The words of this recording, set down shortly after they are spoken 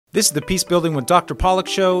This is the Peace Building with Dr. Pollock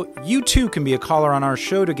show. You too can be a caller on our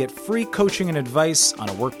show to get free coaching and advice on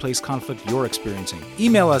a workplace conflict you're experiencing.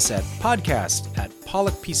 Email us at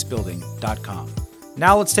podcast@pollockpeacebuilding.com.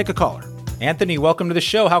 Now let's take a caller. Anthony, welcome to the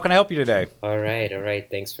show. How can I help you today? All right.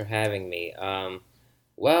 Thanks for having me.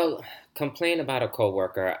 Complain about a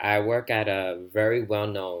coworker. I work at a very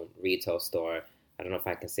well-known retail store. I don't know if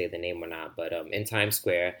I can say the name or not, but in Times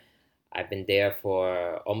Square. I've been there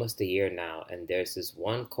for almost a year now, and there's this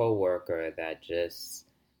one coworker that just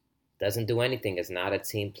doesn't do anything. Is not a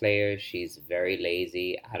team player. She's very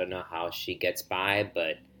lazy. I don't know how she gets by,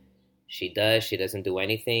 but she does. She doesn't do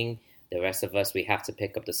anything. The rest of us, we have to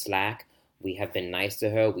pick up the slack. We have been nice to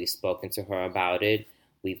her. We've spoken to her about it.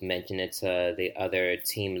 We've mentioned it to the other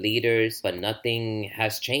team leaders, but nothing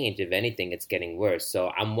has changed. If anything, it's getting worse.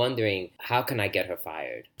 So I'm wondering, how can I get her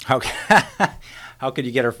fired? How could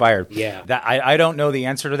you get her fired? Yeah. I don't know the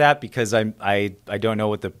answer to that because I don't know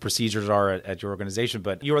what the procedures are at your organization,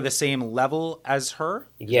 but you are the same level as her?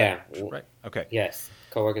 Yeah. Right. Okay. Yes.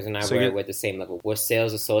 Coworkers and I we're at the same level. We're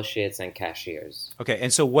sales associates and cashiers. Okay.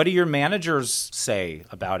 And so what do your managers say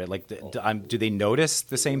about it? Like, do they notice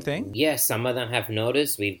the same thing? Yes, some of them have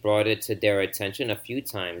noticed. We've brought it to their attention a few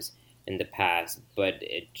times in the past, but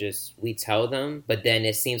we tell them, but then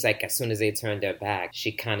it seems like as soon as they turn their back,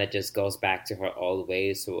 she kind of just goes back to her old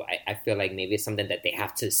ways. So I feel like maybe it's something that they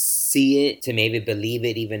have to see it to maybe believe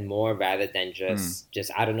it even more rather than just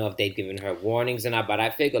I don't know if they've given her warnings or not, but I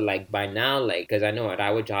figure like by now, like, because I know at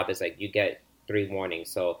our job is like you get 3 warnings.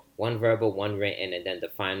 So 1 verbal, 1 written, and then the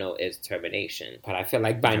final is termination. But I feel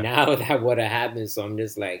like by now that would have happened. So I'm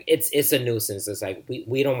just like, it's a nuisance. It's like,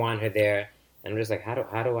 we don't want her there. And I'm just like, how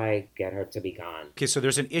do I get her to be gone? Okay, so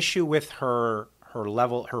there's an issue with her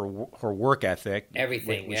level, her work ethic.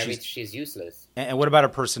 Everything. She's useless. And what about her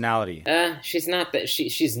personality? She's not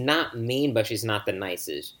she's not mean, but she's not the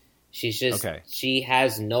nicest. She's just She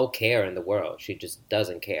has no care in the world. She just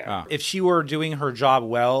doesn't care. If she were doing her job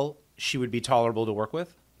well, she would be tolerable to work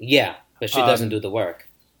with? Yeah, but she doesn't do the work.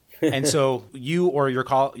 And so you or your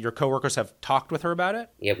coworkers have talked with her about it?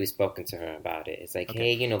 Yeah, we've spoken to her about it. It's like,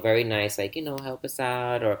 hey, very nice, like, help us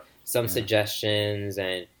out or some suggestions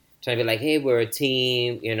and trying to be like, hey, we're a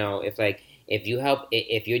team. If you help,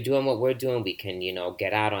 if you're doing what we're doing, we can,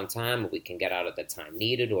 get out on time or we can get out at the time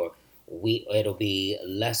needed or it'll be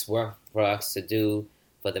less work for us to do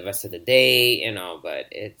for the rest of the day, but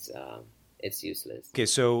it's useless. Okay,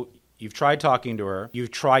 so you've tried talking to her. You've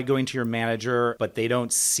tried going to your manager, but they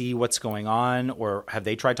don't see what's going on? Or have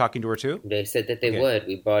they tried talking to her too? They said that they would.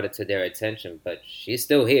 We brought it to their attention, but she's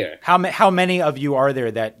still here. How many of you are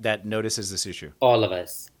there that notices this issue? All of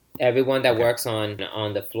us. Everyone that works on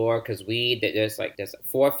the floor, because there's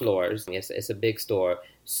 4 floors. It's a big store.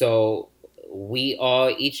 So we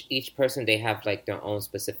all, each person, they have like their own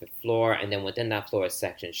specific floor. And then within that floor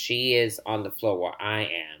section, she is on the floor where I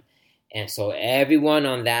am. And so everyone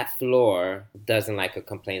on that floor doesn't like her,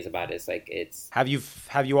 complains about it. It's like Have you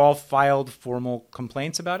all filed formal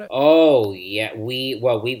complaints about it? Oh yeah, we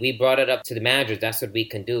brought it up to the managers. That's what we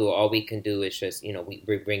can do. All we can do is just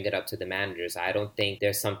we bring it up to the managers. I don't think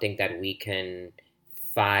there's something that we can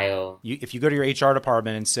file. If you go to your HR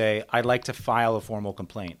department and say, I'd like to file a formal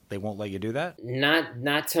complaint, they won't let you do that?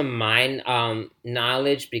 Not to my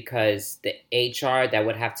knowledge, because the HR, that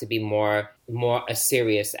would have to be more a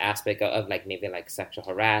serious aspect of like maybe like sexual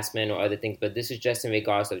harassment or other things. But this is just in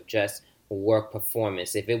regards of just work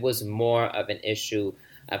performance. If it was more of an issue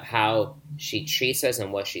of how she treats us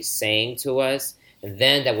and what she's saying to us,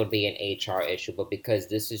 then that would be an HR issue. But because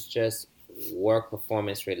this is just work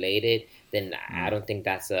performance related, then I don't think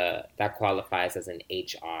that qualifies as an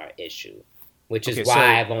HR issue, which is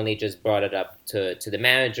why I've only just brought it up to the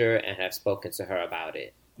manager and have spoken to her about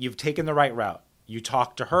it. You've taken the right route. You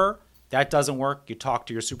talk to her, that doesn't work. You talk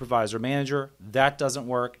to your supervisor manager, that doesn't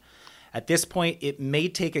work. At this point, it may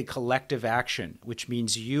take a collective action, which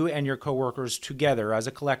means you and your coworkers together as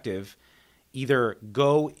a collective either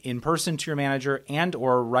go in person to your manager and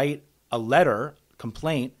or write a letter,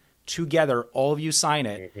 complaint, together, all of you sign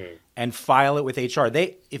it and file it with HR.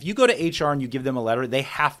 If you go to HR and you give them a letter, they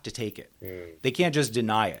have to take it. They can't just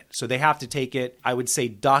deny it. So they have to take it. I would say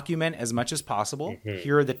document as much as possible.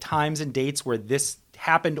 Here are the times and dates where this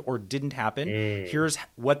happened or didn't happen. Here's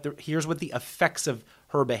what the effects of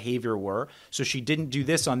her behavior were. So she didn't do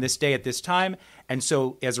this on this day at this time. And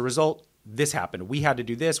so as a result, this happened. We had to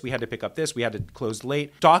do this. We had to pick up this. We had to close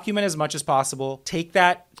late. Document as much as possible. Take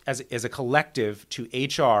that as a collective to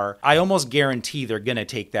HR, I almost guarantee they're going to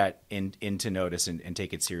take that into notice and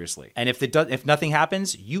take it seriously. And if nothing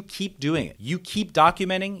happens, you keep doing it. You keep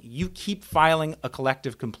documenting, you keep filing a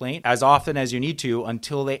collective complaint as often as you need to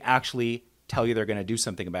until they actually tell you they're going to do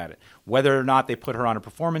something about it. Whether or not they put her on a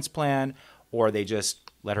performance plan or they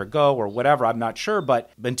just let her go or whatever, I'm not sure.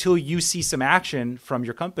 But until you see some action from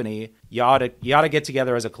your company, you ought to get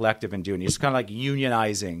together as a collective and do it. It's kind of like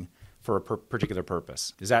unionizing for a particular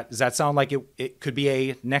purpose. Does that sound like it could be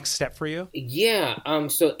a next step for you? Yeah.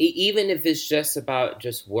 So even if it's just about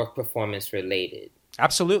just work performance related.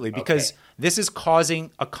 Absolutely, because this is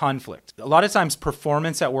causing a conflict. A lot of times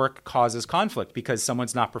performance at work causes conflict because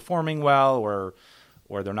someone's not performing well or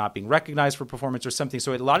they're not being recognized for performance or something.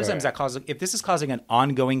 So a lot of times that causes, if this is causing an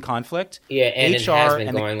ongoing conflict, and HR it has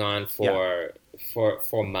been going on for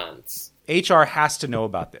months. HR has to know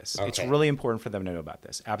about this. Okay. It's really important for them to know about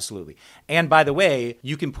this. Absolutely. And by the way,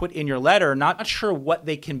 you can put in your letter, not sure what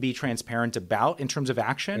they can be transparent about in terms of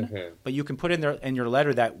action, but you can put in your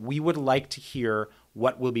letter that we would like to hear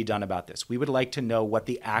what will be done about this. We would like to know what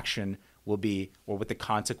the action will be or what the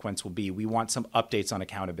consequence will be. We want some updates on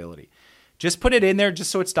accountability. Just put it in there just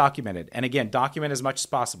so it's documented. And again, document as much as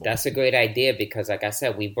possible. That's a great idea because, like I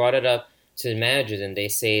said, we brought it up to the managers and they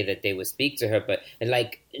say that they would speak to her, but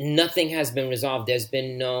like nothing has been resolved. There's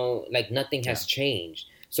been nothing has changed.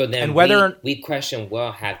 So then we question,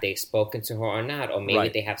 well, have they spoken to her or not? Or maybe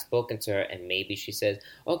they have spoken to her and maybe she says,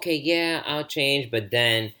 okay, yeah, I'll change. But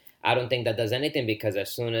then I don't think that does anything because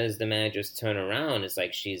as soon as the managers turn around, it's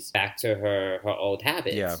like she's back to her old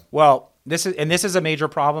habits. Yeah. Well, this is a major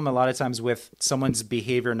problem a lot of times with someone's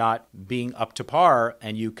behavior not being up to par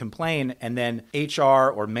and you complain and then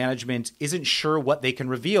HR or management isn't sure what they can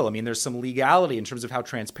reveal. I mean, there's some legality in terms of how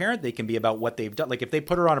transparent they can be about what they've done. Like if they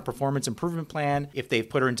put her on a performance improvement plan, if they've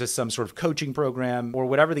put her into some sort of coaching program or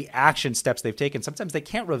whatever the action steps they've taken, sometimes they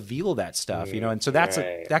can't reveal that stuff, and so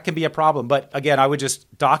that can be a problem. But again, I would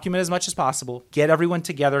just document as much as possible, get everyone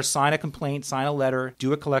together, sign a complaint, sign a letter,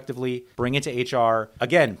 do it collectively, bring it to HR.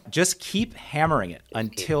 Again, just keep hammering it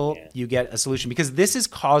until you get a solution because this is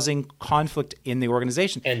causing conflict in the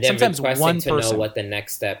organization. And then sometimes requesting one to person know what the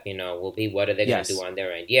next step, will be. What are they going to do on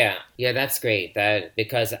their end? Yeah, that's great.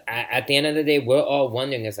 Because at the end of the day, we're all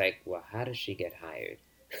wondering, it's like, well, how does she get hired?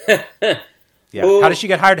 How does she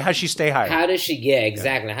get hired? How does she stay hired? How does she? Yeah,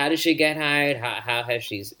 exactly. How does she get hired? How has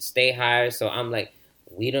she stay hired? So I'm like,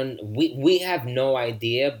 we have no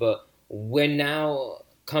idea, but we're now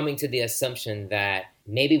coming to the assumption that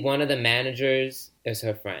maybe one of the managers is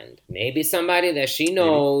her friend. Maybe somebody that she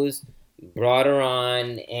knows brought her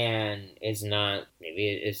on and it's not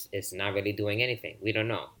really doing anything. We don't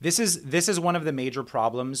know. This is one of the major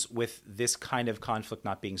problems with this kind of conflict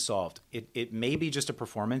not being solved. It may be just a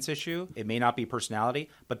performance issue. It may not be personality.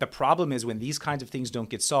 But the problem is when these kinds of things don't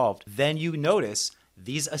get solved, then you notice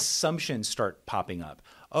these assumptions start popping up.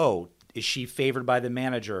 Oh, is she favored by the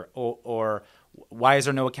manager? Or why is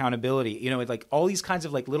there no accountability? Like all these kinds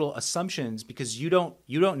of like little assumptions because you don't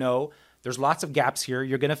know. There's lots of gaps here.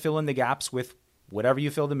 You're going to fill in the gaps with whatever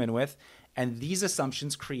you fill them in with. And these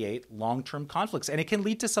assumptions create long-term conflicts. And it can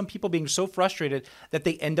lead to some people being so frustrated that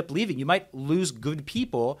they end up leaving. You might lose good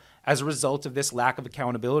people as a result of this lack of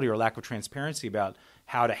accountability or lack of transparency about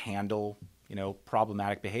how to handle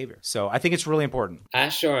problematic behavior. So I think it's really important. I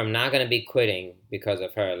sure am not going to be quitting because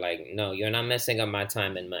of her. Like, no, you're not messing up my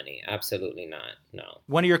time and money. Absolutely not. No.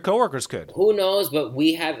 One of your coworkers could. Who knows? But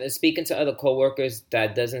we have, speaking to other coworkers,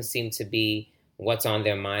 that doesn't seem to be what's on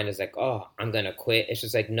their mind. Is like, oh, I'm going to quit. It's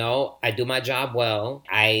just like, no, I do my job well.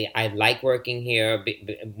 I like working here.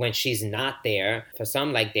 When she's not there, for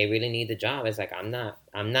some, like they really need the job. It's like, I'm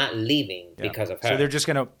not leaving because of her. So they're just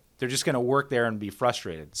going to work there and be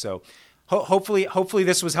frustrated. So hopefully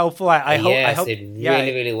this was helpful. I hope it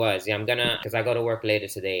really was. Yeah, I'm gonna, because I go to work later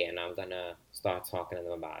today, and I'm gonna start talking to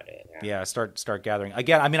them about it. Yeah, start gathering.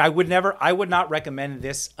 Again, I mean, I would not recommend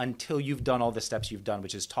this until you've done all the steps you've done,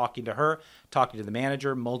 which is talking to her, talking to the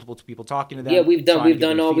manager, multiple people talking to them. Yeah, we've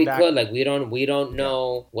done all we could. Like we don't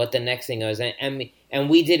know what the next thing is, and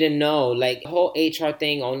we didn't know. Like the whole HR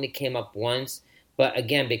thing only came up once. But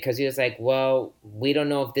again, because he was like, well, we don't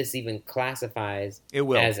know if this even classifies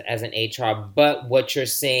as an HR. But what you're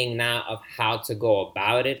saying now of how to go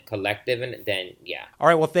about it, collective, and then, yeah. All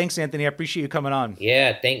right. Well, thanks, Anthony. I appreciate you coming on.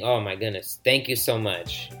 Yeah. Oh, my goodness. Thank you so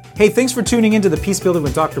much. Hey, thanks for tuning into the Peace Building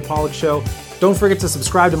with Dr. Pollack show. Don't forget to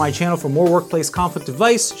subscribe to my channel for more workplace conflict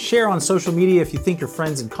advice. Share on social media if you think your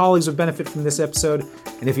friends and colleagues would benefit from this episode.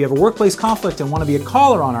 And if you have a workplace conflict and want to be a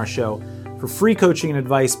caller on our show, for free coaching and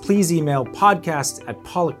advice, please email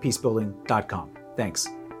podcast@pollackpeacebuilding.com. Thanks.